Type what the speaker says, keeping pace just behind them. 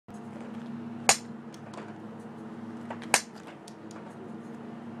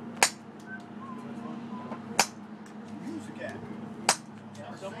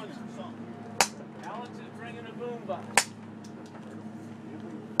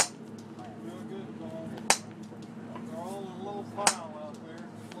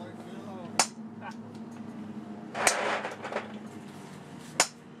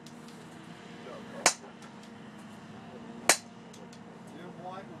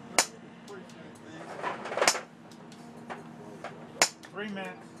3 minutes.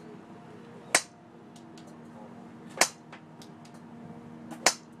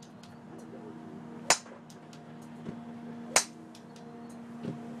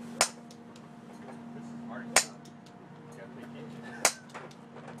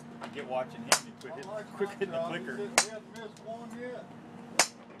 Get watching him and quit hitting the clicker. He hasn't missed one yet.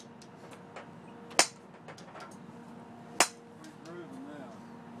 He's grooving now.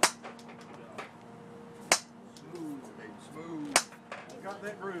 Smooth, baby, smooth. You got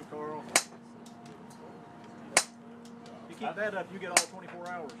that groove, Carl. You keep that up, you get all 24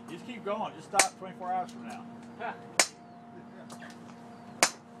 hours. You just keep going. Just stop 24 hours from now.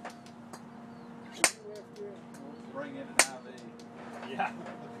 Bring in and out of the... Yeah.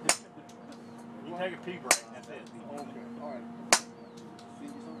 You take a pee break, that's it. Okay, all right. See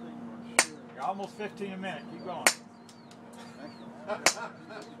something or sure? You're almost 15 a minute. Keep going.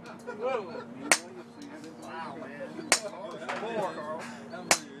 Whoa. Wow, man. 4, Carl.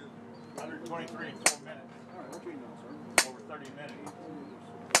 123 in 4 minutes. All right, what you know, sir? Over 30 minutes.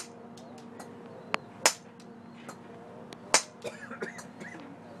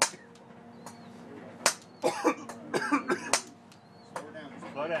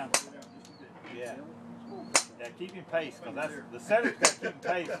 Slow down. Yeah. Yeah, keep him pace, because that's the setter's got to keep him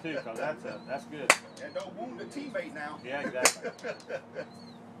pace too, because that's good. And don't wound the teammate now. Yeah, exactly.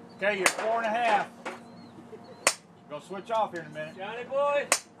 Okay, you're 4.5. Gonna switch off here in a minute. Johnny boy.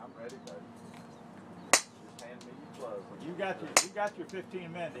 I'm ready, buddy. Just hand me your gloves. You got your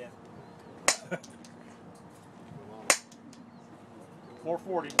 15 minute in.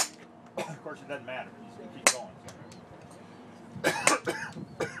 440. Of course, it doesn't matter. You just keep going.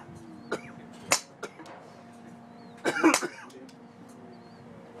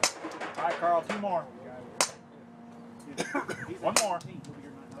 All right, Carl, 2 more. 1 more.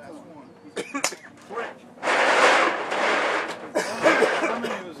 Last one. Switch.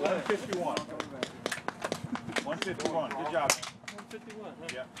 151. 151. Good job. 151. Huh?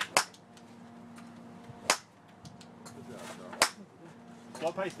 Yeah.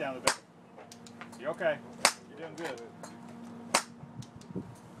 Slow pace down a bit. You're okay. You're doing good.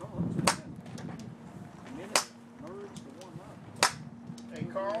 Hey,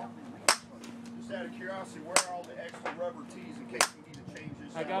 Carl, just out of curiosity, where are all the extra rubber tees in case we need to change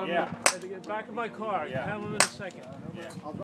this? I got them Yeah. in the back of my car. I Yeah. have them in a second. Yeah.